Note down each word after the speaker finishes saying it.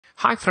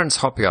Hi friends,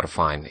 hope you are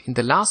fine. In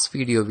the last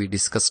video, we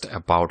discussed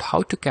about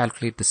how to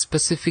calculate the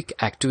specific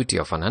activity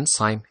of an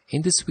enzyme.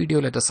 In this video,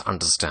 let us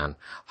understand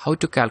how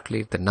to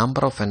calculate the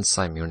number of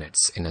enzyme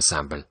units in a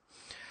sample.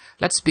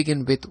 Let's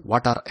begin with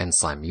what are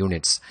enzyme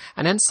units.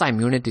 An enzyme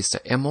unit is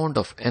the amount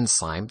of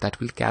enzyme that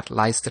will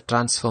catalyze the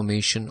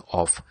transformation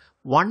of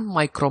 1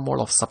 micromole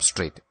of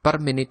substrate per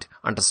minute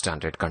under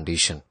standard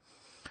condition.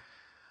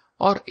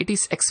 Or it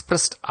is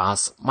expressed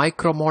as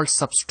micromole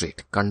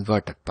substrate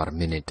converted per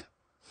minute.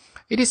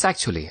 It is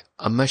actually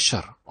a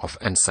measure of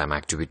enzyme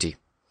activity.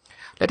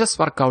 Let us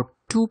work out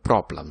two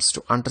problems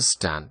to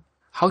understand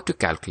how to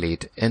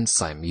calculate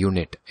enzyme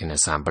unit in a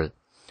sample.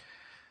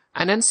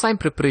 An enzyme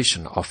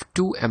preparation of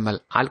 2 ml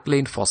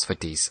alkaline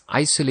phosphatase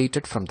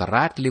isolated from the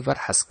rat liver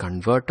has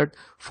converted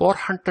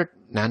 400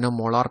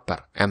 nanomolar per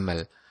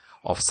ml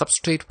of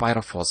substrate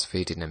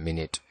pyrophosphate in a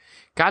minute.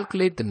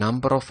 Calculate the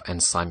number of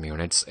enzyme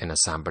units in a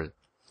sample.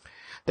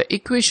 The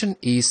equation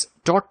is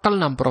total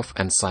number of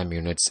enzyme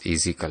units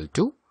is equal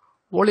to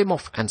volume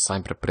of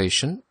enzyme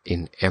preparation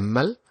in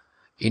ml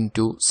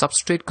into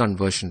substrate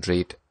conversion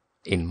rate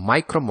in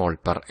micromole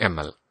per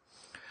ml.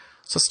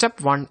 So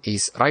step 1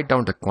 is write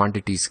down the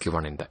quantities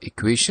given in the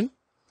equation.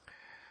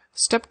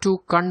 Step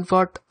 2,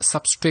 convert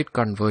substrate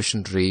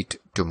conversion rate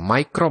to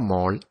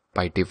micromole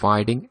by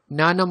dividing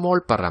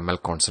nanomole per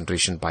ml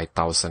concentration by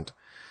 1000.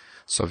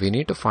 So we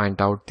need to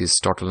find out this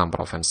total number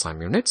of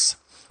enzyme units.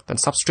 Then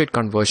substrate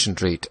conversion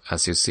rate,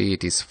 as you see,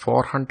 it is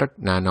 400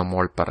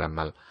 nanomole per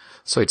ml.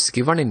 So it's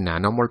given in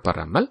nanomole per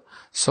ml.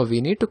 So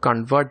we need to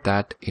convert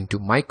that into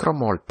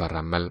micromole per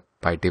ml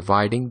by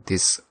dividing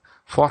this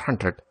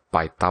 400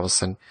 by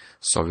 1000.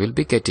 So we'll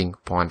be getting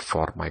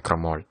 0.4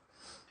 micromole.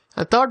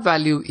 The third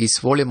value is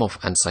volume of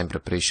enzyme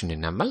preparation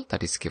in ml,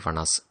 that is given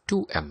as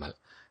 2 ml.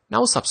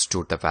 Now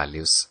substitute the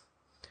values.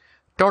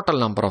 Total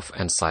number of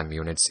enzyme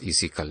units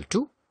is equal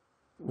to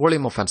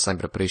volume of enzyme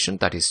preparation,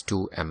 that is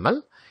 2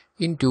 ml,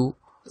 into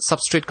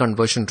substrate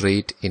conversion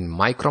rate in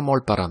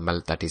micromole per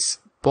ml, that is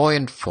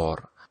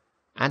 0.4.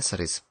 Answer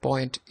is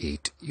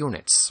 0.8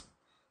 units.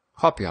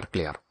 Hope you are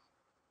clear.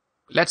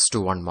 Let's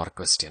do one more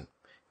question.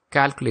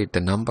 Calculate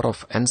the number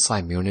of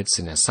enzyme units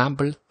in a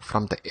sample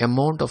from the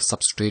amount of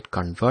substrate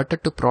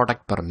converted to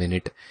product per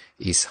minute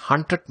is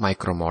 100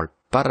 micromole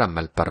per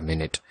ml per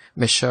minute,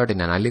 measured in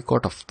an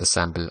aliquot of the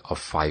sample of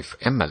 5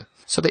 ml.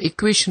 So the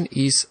equation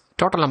is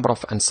total number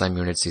of enzyme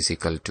units is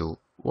equal to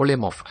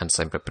volume of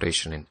enzyme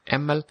preparation in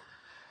ml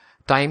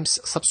times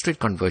substrate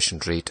conversion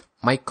rate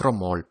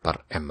micromole per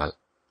ml.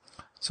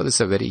 So this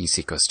is a very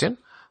easy question.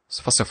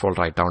 So first of all,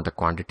 write down the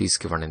quantities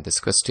given in this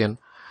question.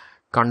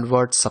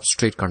 Convert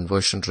substrate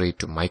conversion rate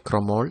to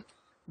micromole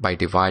by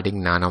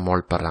dividing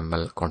nanomole per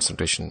ml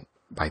concentration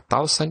by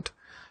 1000.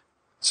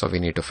 So we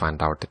need to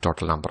find out the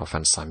total number of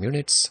enzyme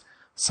units.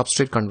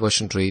 Substrate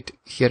conversion rate,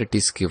 here it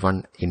is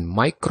given in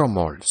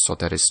micromole, so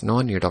there is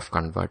no need of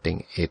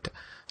converting it.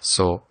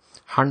 So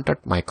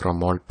 100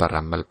 micromole per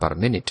ml per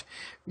minute,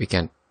 we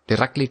can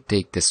directly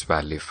take this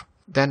value.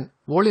 Then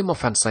volume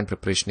of enzyme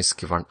preparation is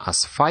given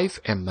as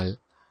 5 ml.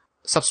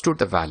 Substitute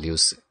the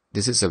values.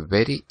 This is a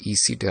very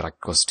easy direct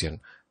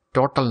question.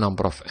 Total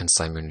number of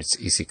enzyme units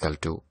is equal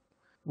to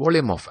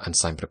volume of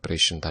enzyme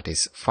preparation, that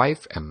is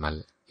 5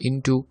 ml,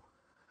 into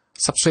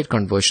substrate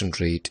conversion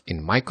rate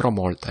in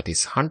micromole, that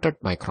is 100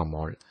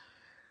 micromole,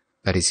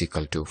 that is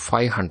equal to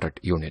 500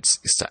 units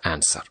is the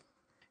answer.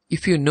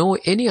 If you know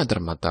any other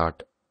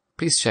method,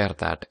 please share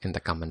that in the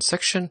comment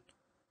section.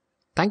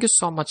 Thank you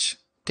so much.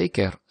 Take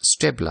care.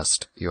 Stay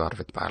blessed. You are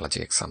with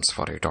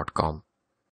biologyexamsforyou.com.